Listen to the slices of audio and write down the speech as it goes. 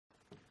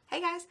Hey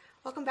guys,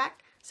 welcome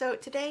back. So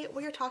today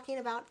we are talking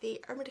about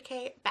the Urban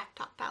Decay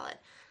Backtalk palette.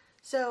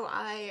 So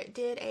I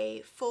did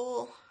a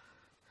full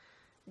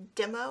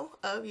demo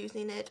of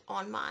using it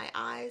on my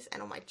eyes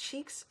and on my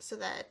cheeks so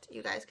that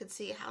you guys could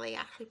see how they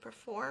actually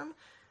perform.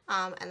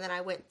 And then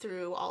I went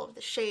through all of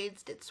the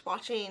shades, did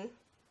swatching,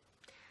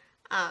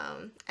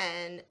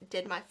 and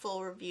did my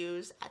full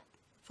review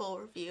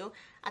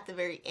at the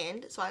very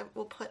end. So I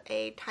will put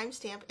a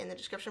timestamp in the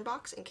description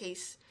box in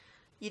case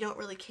you don't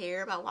really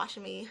care about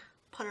watching me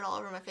put it all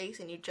over my face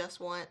and you just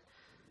want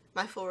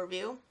my full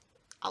review.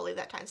 I'll leave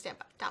that timestamp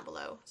down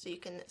below so you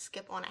can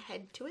skip on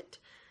ahead to it.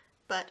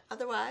 But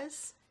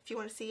otherwise, if you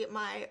want to see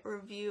my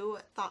review,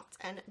 thoughts,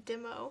 and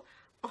demo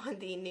on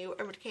the new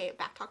Urban Decay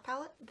Backtalk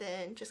palette,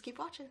 then just keep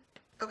watching.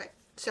 Okay,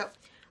 so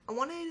I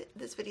wanted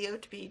this video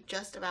to be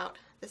just about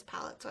this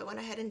palette, so I went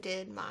ahead and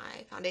did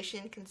my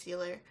foundation,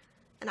 concealer,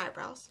 and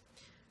eyebrows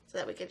so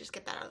that we could just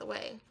get that out of the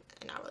way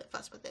and not really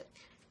fuss with it.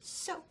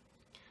 So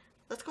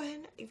let's go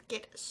ahead and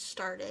get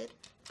started.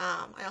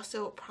 I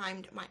also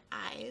primed my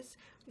eyes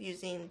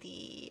using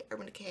the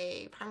Urban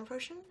Decay primer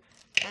potion,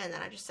 and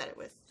then I just set it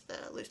with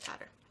the loose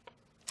powder.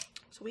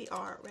 So we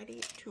are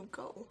ready to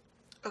go.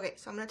 Okay,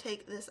 so I'm going to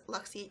take this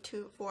Luxie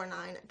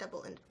 249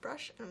 double-ended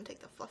brush, and I'm going to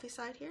take the fluffy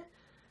side here,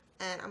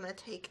 and I'm going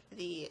to take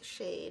the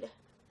shade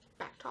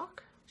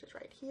Backtalk, which is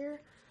right here,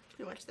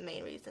 pretty much the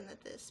main reason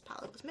that this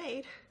palette was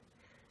made,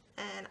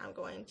 and I'm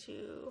going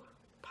to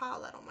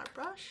pile that on my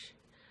brush,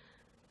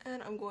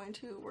 and I'm going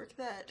to work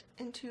that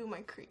into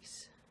my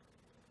crease.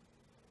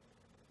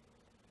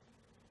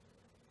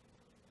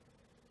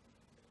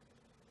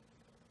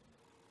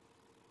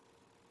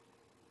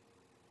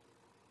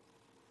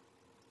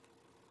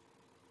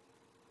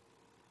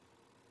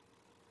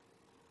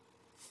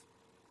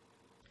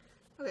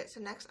 Okay,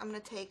 so next I'm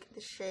going to take the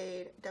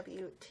shade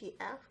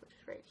WTF, which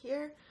is right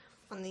here,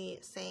 on the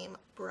same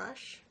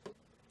brush,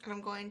 and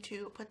I'm going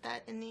to put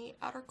that in the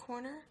outer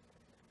corner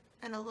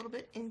and a little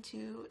bit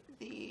into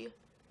the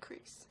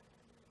crease.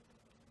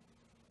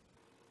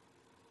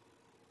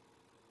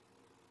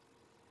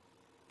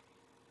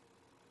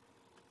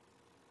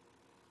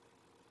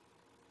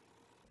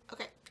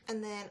 Okay,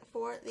 and then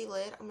for the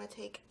lid, I'm going to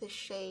take the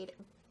shade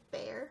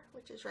Bare,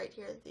 which is right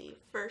here, the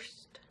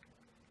first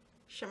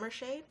shimmer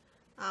shade.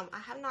 I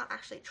have not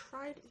actually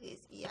tried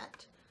these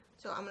yet,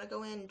 so I'm going to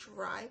go in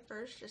dry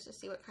first just to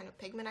see what kind of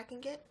pigment I can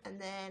get, and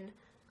then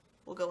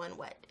we'll go in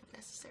wet if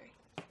necessary.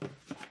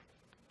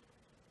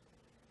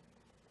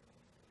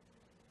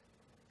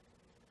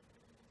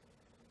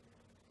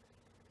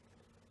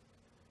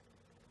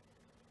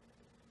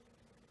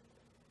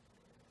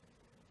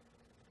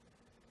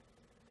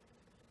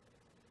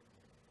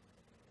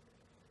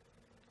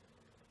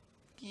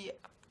 Yeah,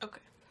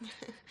 okay.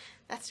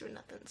 That's doing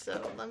nothing,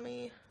 so let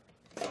me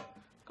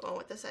go on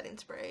with the setting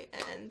spray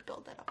and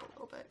build that up a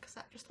little bit because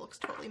that just looks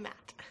totally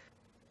matte.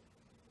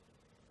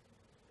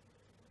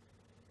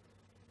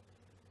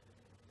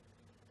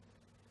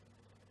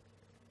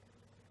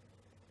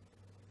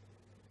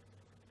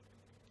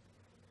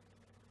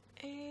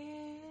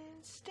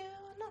 And still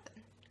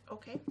nothing.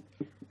 Okay,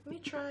 let me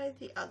try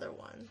the other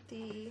one.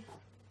 The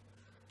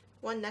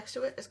one next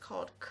to it is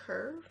called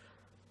Curve.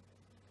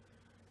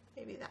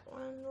 Maybe that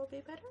one will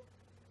be better?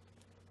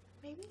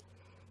 Maybe?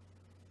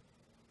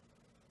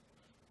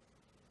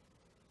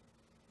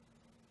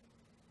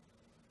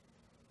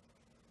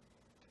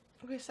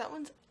 Okay, so that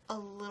one's a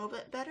little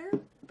bit better,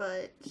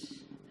 but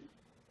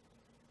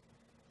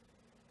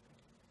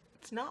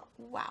it's not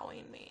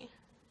wowing me.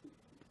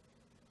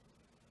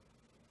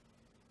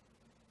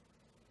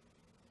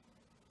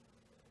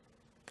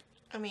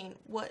 I mean,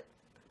 what?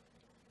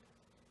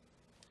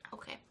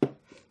 Okay.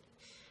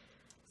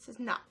 This is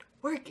not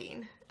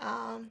working.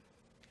 Let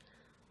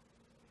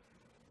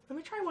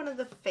me try one of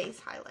the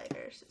face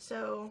highlighters.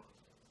 So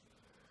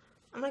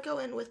I'm gonna go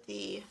in with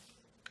the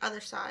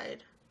other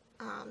side,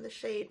 the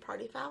shade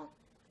Party Foul.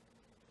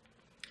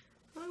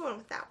 I'm gonna go in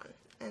with that one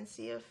and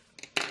see if,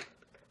 I'm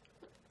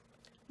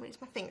gonna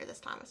use my finger this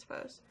time, I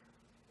suppose.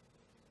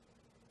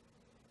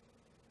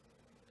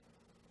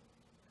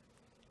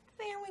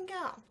 There we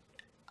go.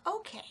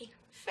 Okay,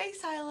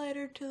 face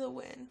highlighter to the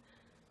win.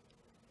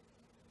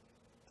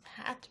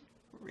 That's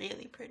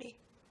really pretty.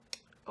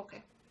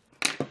 Okay,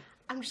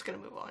 I'm just gonna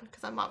move on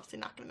because I'm obviously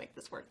not gonna make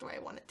this work the way I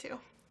want it to.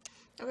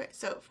 Okay,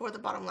 so for the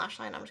bottom lash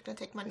line, I'm just gonna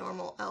take my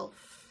normal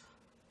e.l.f.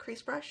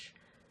 crease brush,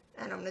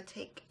 and I'm gonna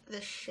take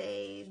the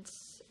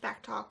shades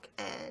Backtalk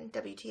and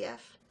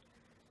WTF,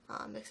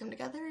 mix them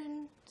together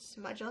and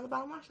smudge it on the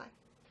bottom lash line.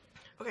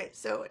 Okay,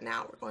 so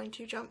now we're going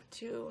to jump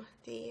to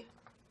the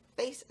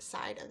face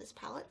side of this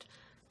palette.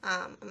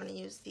 I'm going to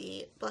use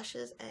the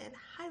blushes and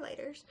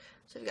highlighters.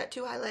 So you've got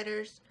two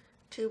highlighters,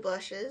 two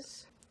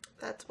blushes.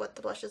 That's what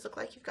the blushes look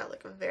like. You've got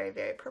like a very,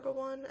 very purple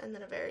one and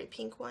then a very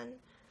pink one.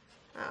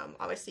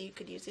 Obviously you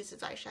could use these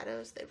as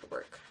eyeshadows. They would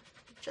work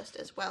just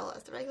as well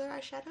as the regular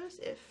eyeshadows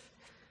if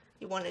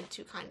you wanted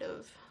to kind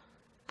of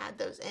add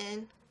those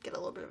in, get a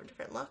little bit of a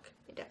different look.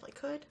 You definitely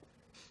could.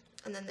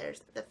 And then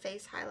there's the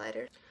face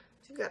highlighter.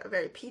 So you've got a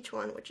very peach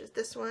one, which is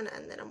this one,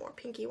 and then a more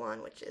pinky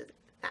one, which is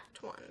that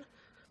one.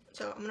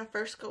 So I'm going to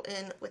first go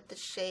in with the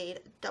shade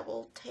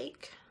Double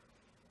Take.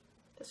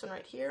 This one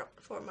right here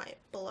for my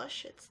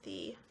blush. It's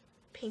the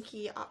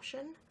pinky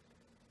option.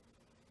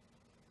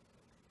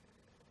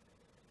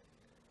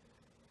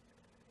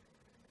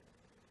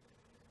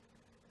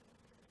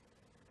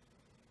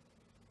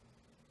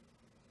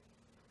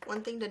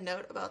 One thing to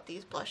note about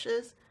these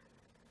blushes,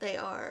 they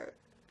are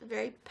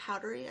very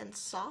powdery and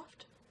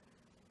soft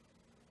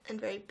and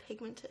very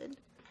pigmented,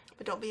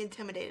 but don't be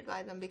intimidated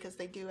by them because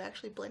they do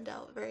actually blend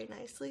out very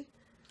nicely.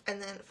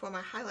 And then for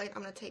my highlight,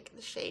 I'm going to take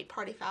the shade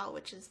Party Foul,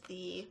 which is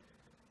the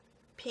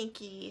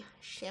pinky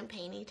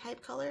champagne-y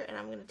type color, and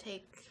I'm going to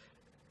take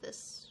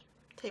this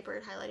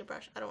tapered highlighting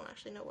brush. I don't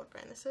actually know what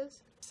brand this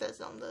is. It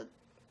says on the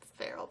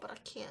ferrule, but I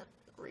can't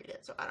read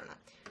it, so I don't know.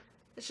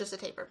 It's just a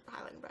tapered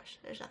highlighting brush.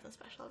 There's nothing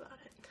special about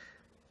it.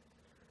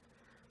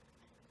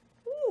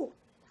 Ooh,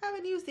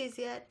 haven't used these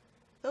yet.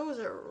 Those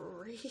are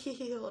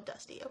real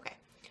dusty. Okay.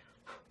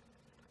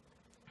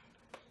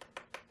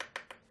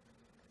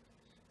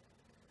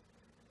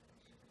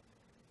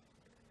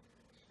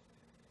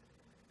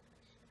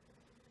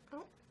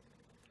 Oh,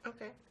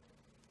 okay.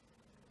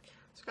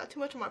 So I got too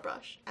much on my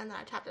brush, and then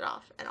I tapped it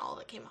off, and all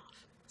of it came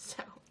off.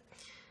 So,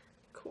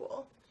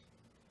 cool.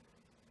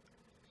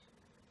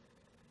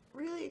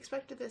 Really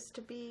expected this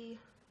to be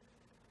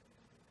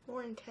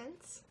more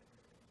intense.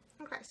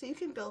 Okay, so you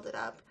can build it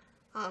up.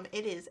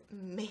 It is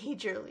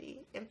majorly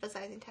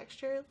emphasizing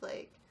texture,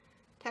 like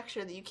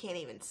texture that you can't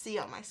even see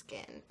on my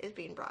skin is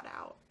being brought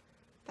out.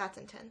 That's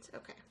intense.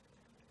 Okay.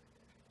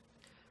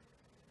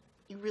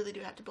 You really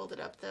do have to build it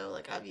up though.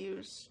 Like I've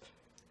used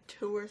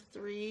 2 or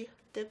 3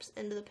 dips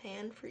into the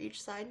pan for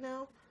each side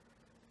now,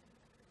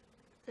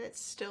 and it's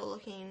still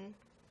looking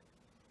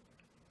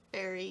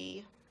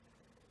very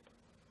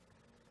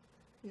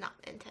not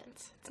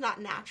intense. It's not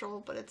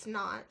natural, but it's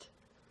not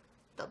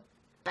the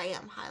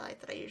bam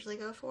highlight that I usually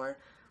go for.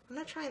 I'm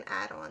gonna try and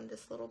add on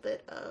this little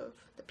bit of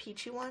the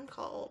peachy one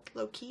called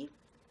Low Key.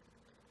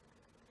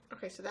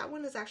 Okay, so that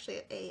one is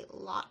actually a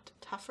lot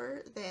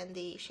tougher than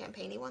the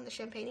champagne-y one. The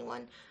champagne-y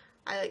one,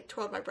 I like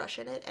twirled my brush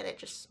in it and it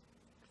just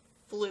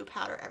flew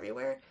powder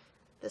everywhere.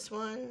 This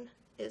one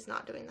is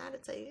not doing that.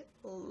 It's a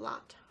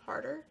lot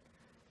harder.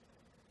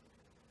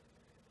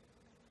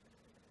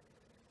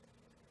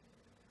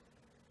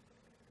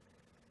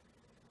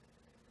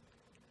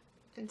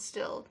 And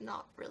still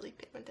not really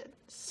pigmented.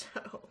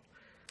 So,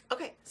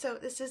 okay, so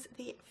this is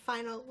the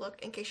final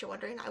look. In case you're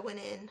wondering, I went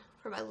in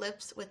for my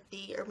lips with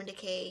the Urban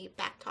Decay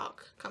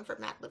Backtalk Comfort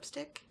Matte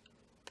Lipstick,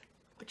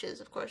 which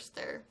is, of course,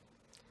 their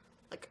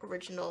like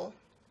original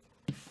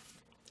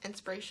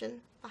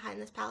inspiration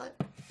behind this palette,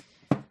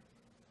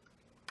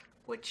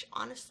 which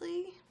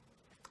honestly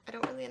I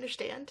don't really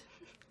understand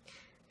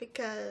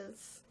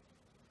because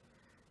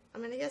I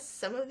mean, I guess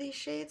some of these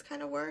shades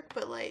kind of work,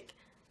 but like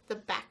the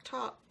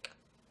Backtalk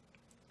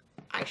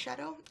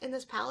eyeshadow in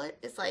this palette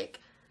is like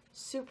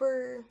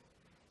super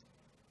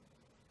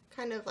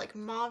kind of like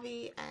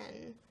mauve-y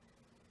and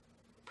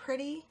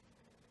pretty.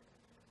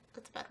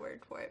 That's a bad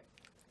word for it.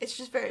 It's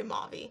just very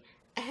mauve-y,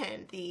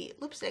 and the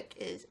lipstick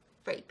is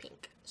very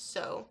pink,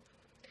 so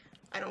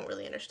I don't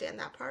really understand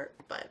that part,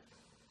 but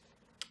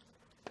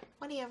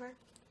whatever.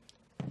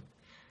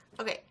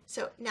 Okay,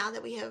 so now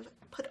that we have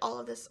put all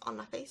of this on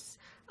my face,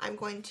 I'm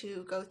going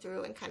to go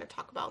through and kind of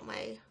talk about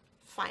my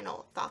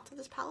final thoughts of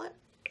this palette.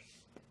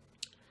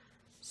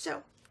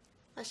 So,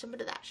 let's jump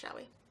into that, shall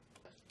we?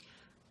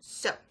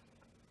 So,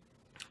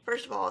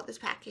 first of all, this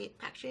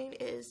packaging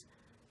is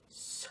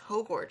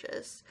so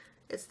gorgeous.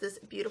 It's this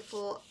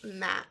beautiful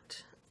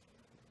matte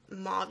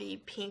mauve-y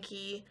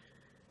pinky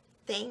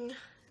thing. It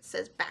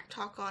says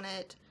Backtalk on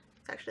it.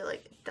 It's actually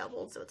like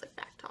doubled, so it's like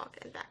Backtalk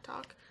and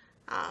Backtalk.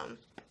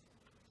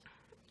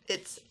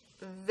 It's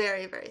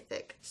very, very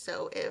thick,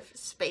 so if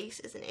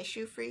space is an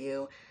issue for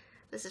you,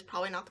 this is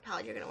probably not the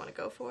palette you're going to want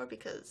to go for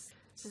because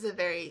this is a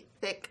very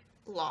thick,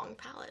 long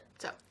palette,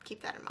 so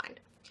keep that in mind.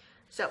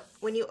 So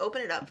when you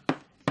open it up,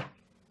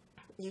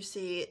 you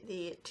see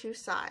the 2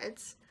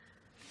 sides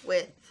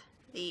with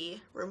the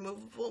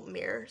removable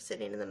mirror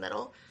sitting in the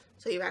middle,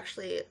 so you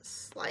actually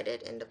slide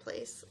it into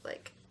place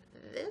like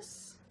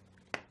this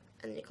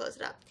and then you close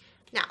it up.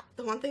 Now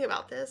the one thing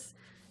about this,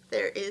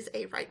 there is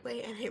a right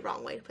way and a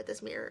wrong way to put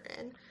this mirror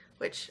in,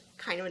 which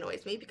kind of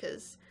annoys me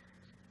because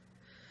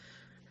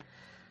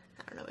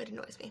I don't know, it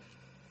annoys me.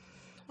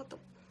 What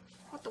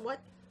the what?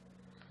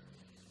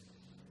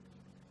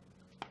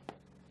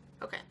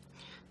 Okay.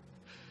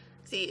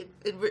 See,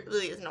 it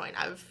really is annoying.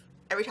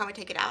 Every time I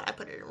take it out, I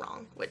put it in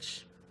wrong,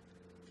 which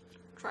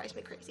drives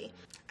me crazy.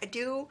 I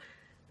do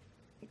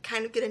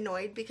kind of get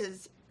annoyed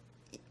because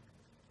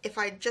if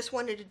I just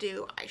wanted to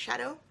do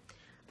eyeshadow,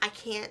 I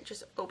can't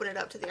just open it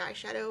up to the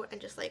eyeshadow and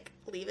just like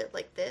leave it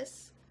like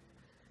this.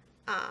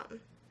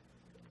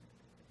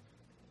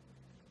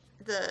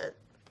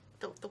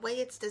 The way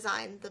it's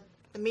designed, the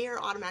mirror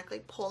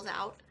automatically pulls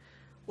out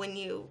when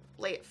you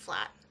lay it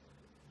flat,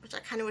 which I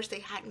kind of wish they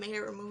hadn't made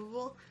it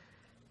removable,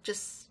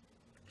 just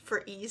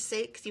for ease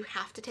sake, 'cause you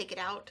have to take it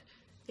out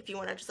if you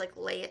want to just like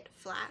lay it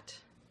flat.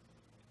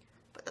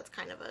 But that's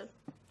kind of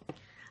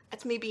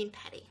that's me being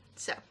petty.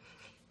 So,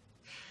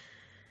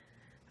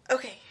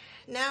 okay,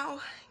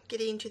 now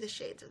getting to the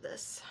shades of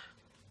this.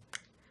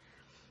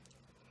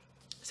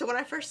 So when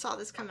I first saw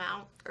this come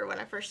out, or when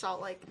I first saw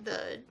like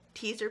the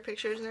teaser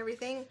pictures and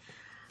everything,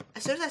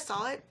 as soon as I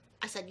saw it,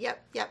 I said,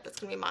 yep, that's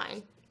gonna be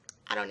mine.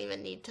 I don't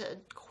even need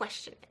to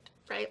question it,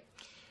 right?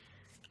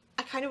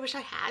 I kind of wish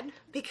I had,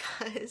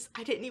 because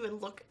I didn't even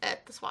look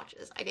at the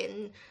swatches. I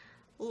didn't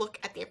look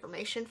at the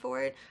information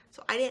for it,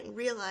 so I didn't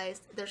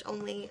realize there's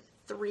only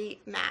 3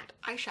 matte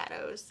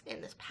eyeshadows in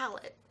this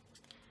palette,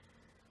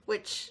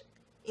 which,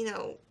 you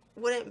know,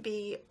 wouldn't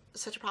be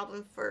such a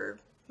problem for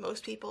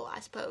most people, I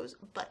suppose,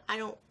 but I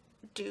don't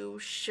do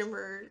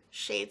shimmer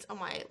shades on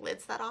my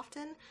lids that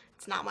often.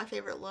 It's not my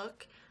favorite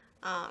look.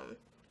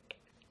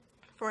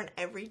 For an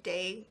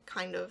everyday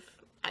kind of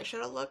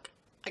eyeshadow look,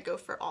 I go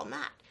for all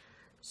matte.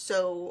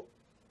 So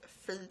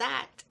for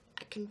that,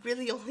 I can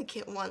really only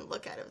get one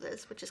look out of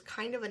this, which is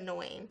kind of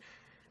annoying.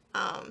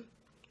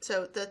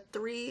 So the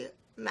 3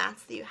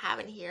 mattes that you have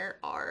in here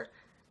are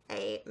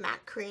a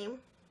matte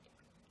cream,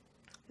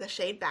 the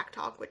shade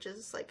Backtalk, which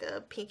is like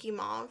a pinky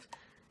mauve,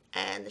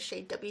 and the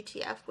shade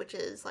WTF, which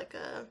is like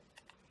a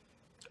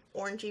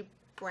orangey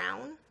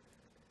brown.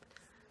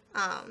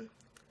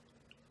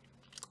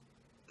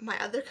 My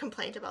other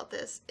complaint about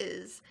this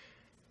is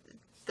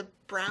the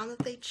brown that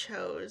they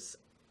chose.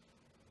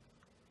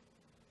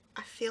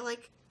 I feel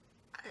like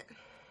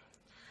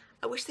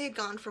I wish they had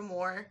gone for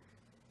more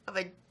of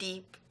a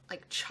deep,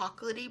 like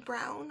chocolatey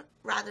brown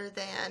rather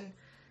than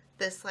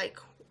this like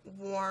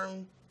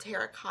warm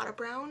terracotta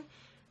brown,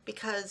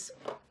 because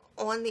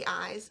on the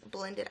eyes,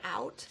 blended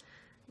out,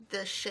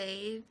 the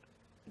shade,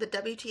 the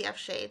WTF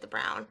shade, the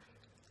brown,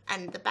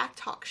 and the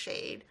Backtalk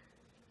shade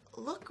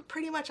look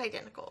pretty much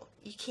identical.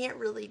 You can't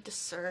really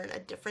discern a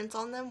difference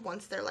on them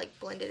once they're like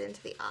blended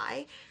into the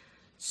eye,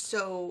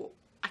 so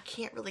I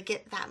can't really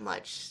get that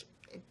much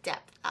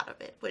depth out of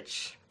it,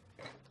 which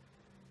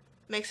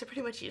makes it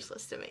pretty much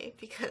useless to me,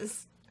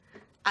 because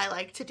I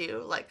like to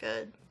do like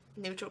a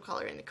neutral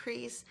color in the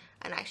crease,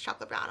 a nice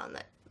chocolate brown on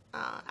the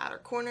outer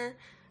corner,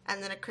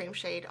 and then a cream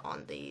shade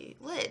on the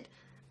lid.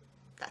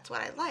 That's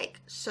what I like.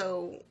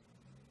 So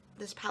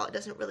this palette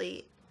doesn't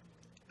really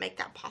make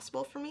that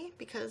possible for me,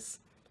 because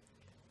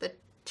the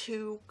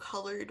 2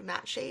 colored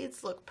matte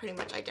shades look pretty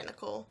much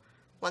identical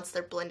once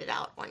they're blended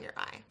out on your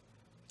eye,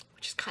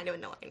 which is kind of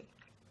annoying.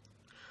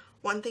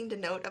 One thing to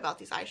note about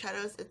these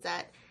eyeshadows is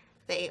that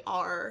they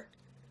are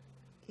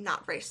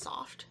not very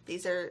soft.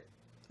 These are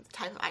the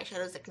type of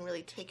eyeshadows that can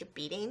really take a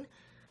beating,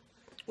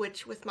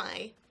 which with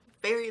my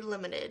very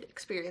limited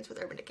experience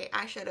with Urban Decay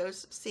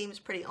eyeshadows seems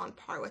pretty on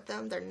par with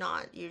them. They're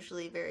not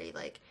usually very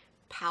like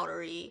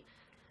powdery,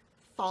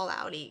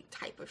 fallouty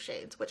type of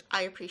shades, which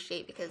I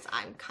appreciate because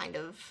I'm kind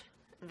of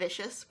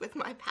vicious with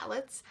my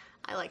palettes.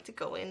 I like to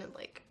go in and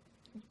like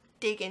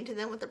dig into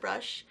them with a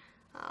brush.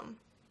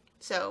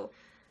 So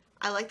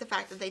I like the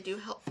fact that they do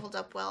hold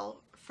up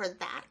well for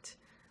that.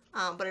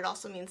 But it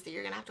also means that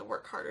you're gonna have to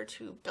work harder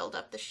to build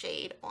up the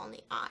shade on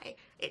the eye.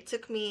 It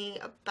took me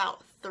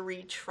about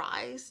 3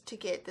 tries to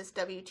get this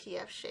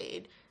WTF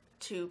shade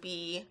to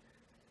be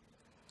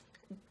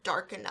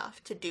dark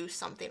enough to do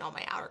something on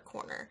my outer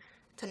corner,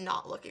 to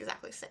not look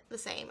exactly the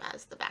same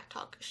as the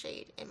Backtalk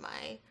shade in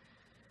my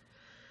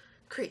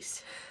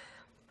crease.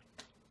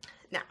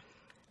 Now,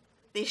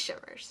 these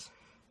shimmers.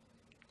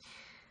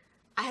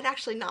 I had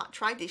actually not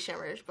tried these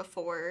shimmers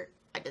before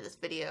I did this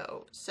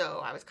video,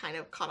 so I was kind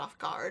of caught off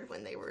guard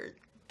when they were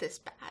this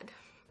bad.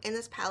 In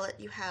this palette,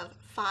 you have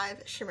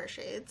 5 shimmer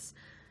shades.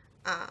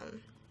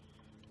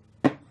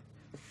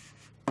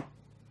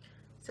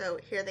 So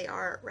here they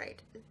are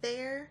right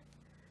there.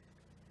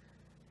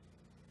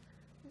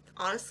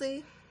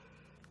 Honestly,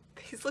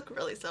 these look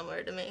really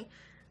similar to me,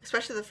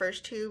 especially the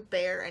first 2,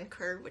 Bare and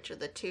Curve, which are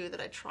the 2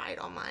 that I tried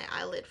on my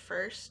eyelid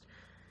first.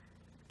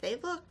 They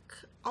look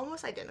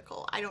almost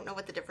identical. I don't know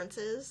what the difference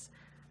is.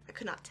 I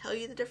could not tell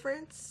you the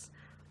difference.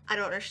 I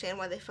don't understand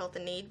why they felt the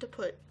need to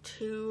put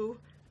 2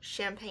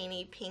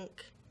 champagne-y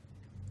pink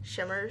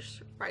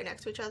shimmers right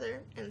next to each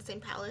other in the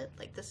same palette.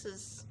 Like, this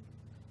is,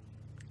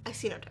 I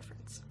see no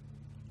difference.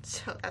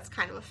 So that's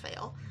kind of a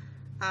fail.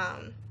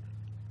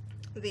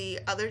 The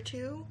other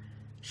 2,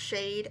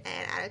 Shade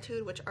and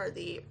Attitude, which are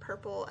the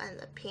purple and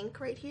the pink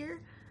right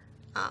here,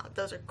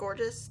 those are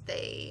gorgeous.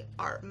 They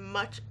are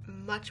much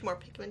more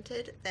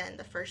pigmented than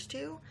the first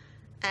 2,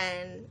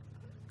 and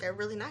they're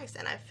really nice,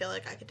 and I feel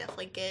like I could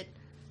definitely get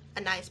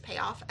a nice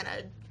payoff and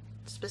a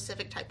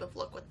specific type of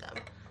look with them.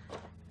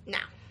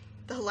 Now,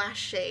 the last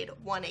shade,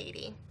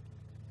 180.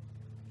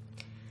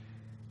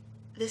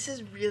 This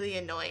is really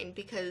annoying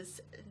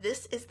because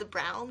this is the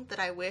brown that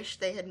I wish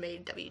they had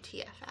made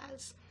WTF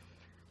as.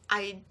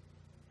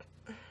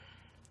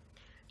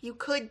 You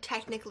could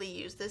technically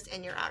use this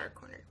in your outer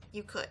corner.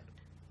 You could.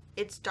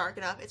 It's dark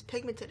enough, it's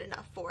pigmented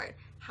enough for it.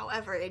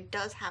 However, it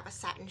does have a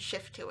satin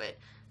shift to it,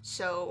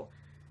 so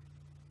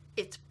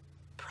it's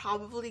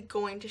probably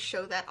going to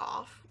show that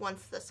off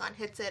once the sun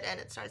hits it and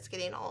it starts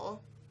getting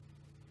all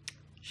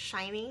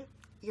shiny.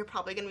 You're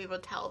probably going to be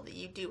able to tell that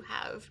you do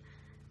have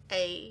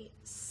a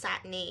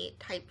satiny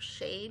type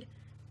shade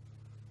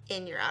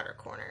in your outer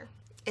corner.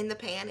 In the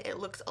pan, it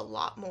looks a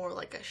lot more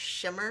like a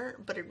shimmer,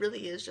 but it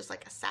really is just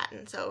like a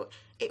satin, so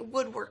it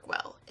would work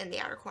well in the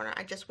outer corner.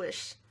 I just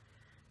wish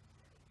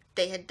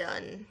they had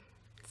done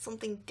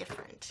something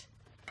different.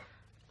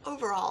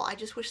 Overall, I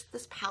just wish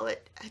this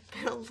palette had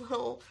been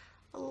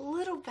a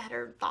little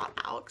better thought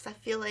out, because I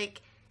feel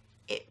like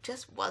it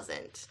just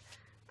wasn't.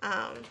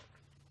 I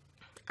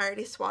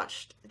already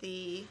swatched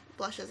the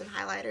blushes and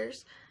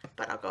highlighters,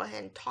 but I'll go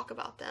ahead and talk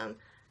about them.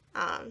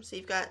 So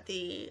you've got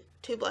the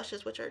two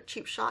blushes, which are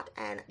Cheap Shot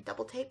and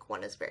Double Take.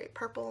 One is very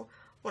purple,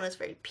 one is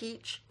very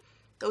peach.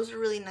 Those are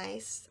really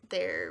nice.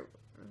 They're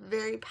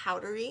very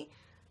powdery,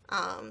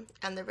 and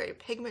they're very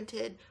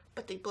pigmented,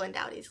 but they blend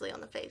out easily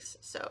on the face,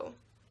 so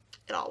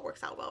it all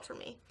works out well for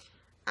me.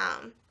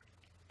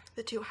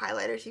 The two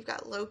highlighters, you've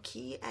got Low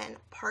Key and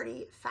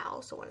Party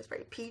Foul. So one is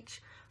very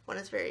peach, one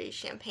is very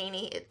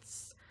champagne-y.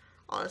 It's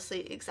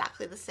honestly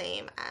exactly the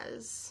same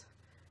as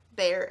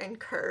Bare and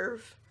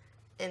Curve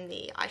in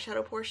the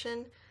eyeshadow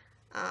portion.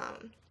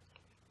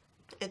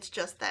 It's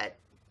just that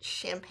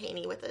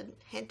champagne-y with a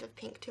hint of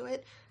pink to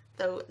it.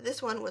 Though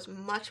this one was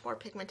much more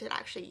pigmented. I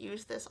actually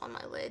used this on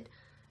my lid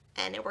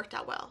and it worked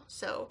out well.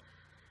 So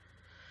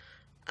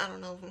I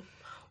don't know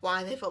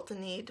why they felt the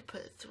need to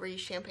put 3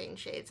 champagne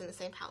shades in the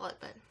same palette,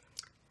 but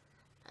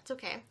that's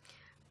okay.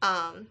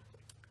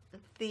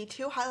 The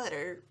two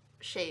highlighter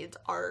shades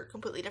are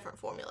completely different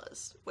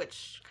formulas,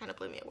 which kind of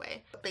blew me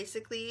away. But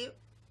basically,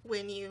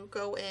 when you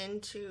go in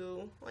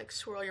to like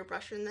swirl your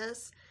brush in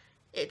this,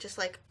 it just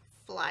like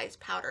flies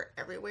powder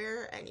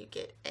everywhere and you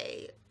get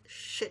a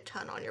shit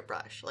ton on your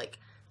brush, like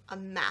a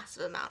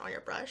massive amount on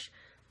your brush.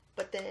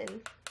 But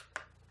then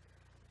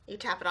you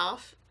tap it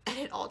off and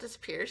it all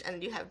disappears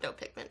and you have no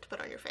pigment to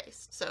put on your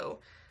face. So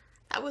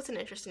that was an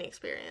interesting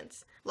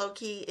experience. Low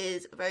Key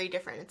is very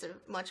different. It's a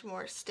much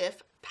more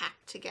stiff,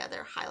 packed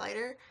together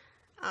highlighter,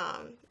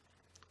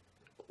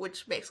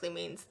 which basically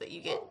means that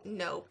you get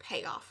no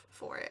payoff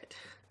for it.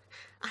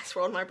 I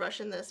swirled my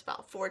brush in this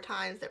about 4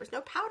 times. There was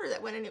no powder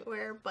that went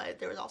anywhere, but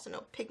there was also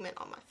no pigment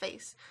on my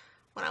face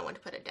when I went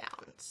to put it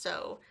down.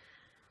 So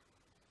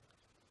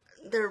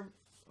they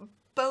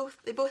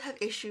both have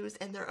issues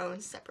in their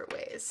own separate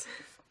ways.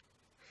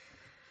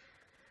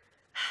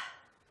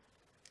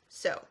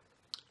 So,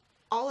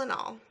 all in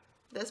all,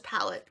 this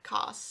palette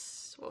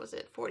costs, what was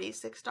it,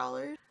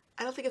 $46?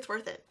 I don't think it's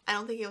worth it. I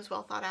don't think it was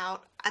well thought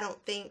out. I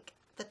don't think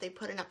that they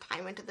put enough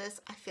time into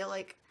this. I feel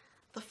like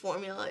the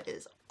formula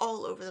is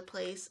all over the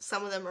place.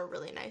 Some of them are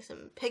really nice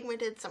and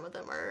pigmented, some of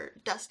them are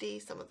dusty,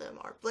 some of them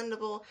are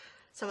blendable,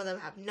 some of them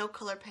have no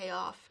color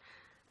payoff.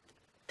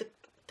 The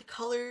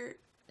color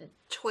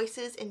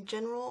choices in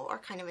general are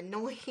kind of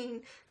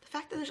annoying. The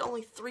fact that there's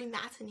only 3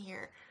 mattes in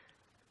here.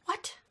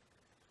 What?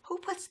 Who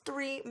puts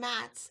 3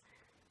 mattes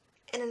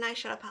in an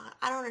eyeshadow palette?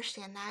 I don't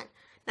understand that.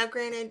 Now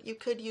granted, you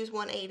could use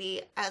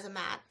 180 as a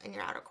matte in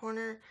your outer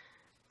corner,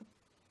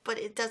 but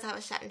it does have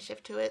a satin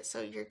shift to it,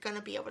 so you're going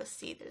to be able to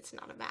see that it's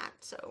not a matte,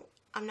 so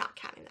I'm not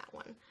counting that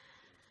one.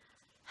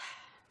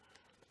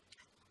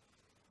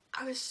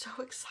 I was so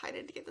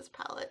excited to get this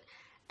palette,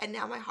 and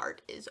now my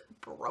heart is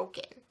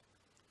broken.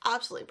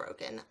 Absolutely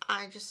broken.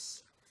 I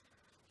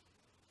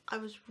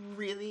was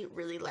really,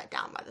 really let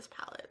down by this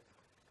palette.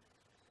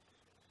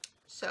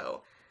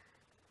 So,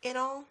 in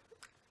all,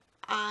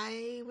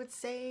 I would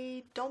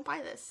say don't buy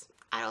this.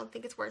 I don't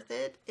think it's worth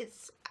it.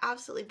 It's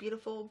absolutely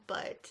beautiful,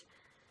 but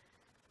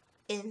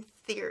in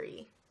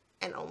theory,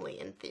 and only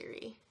in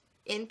theory,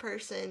 in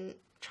person,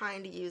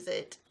 trying to use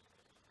it,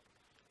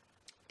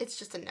 it's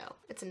just a no.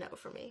 It's a no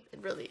for me.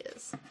 It really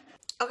is.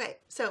 Okay,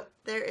 so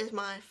there is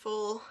my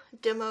full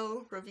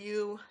demo,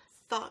 review,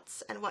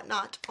 thoughts, and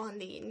whatnot on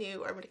the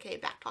new Urban Decay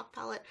Backtalk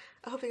palette.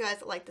 I hope you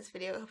guys liked this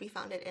video. I hope you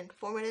found it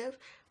informative.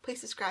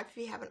 Please subscribe if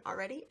you haven't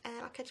already, and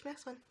I'll catch you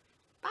next one.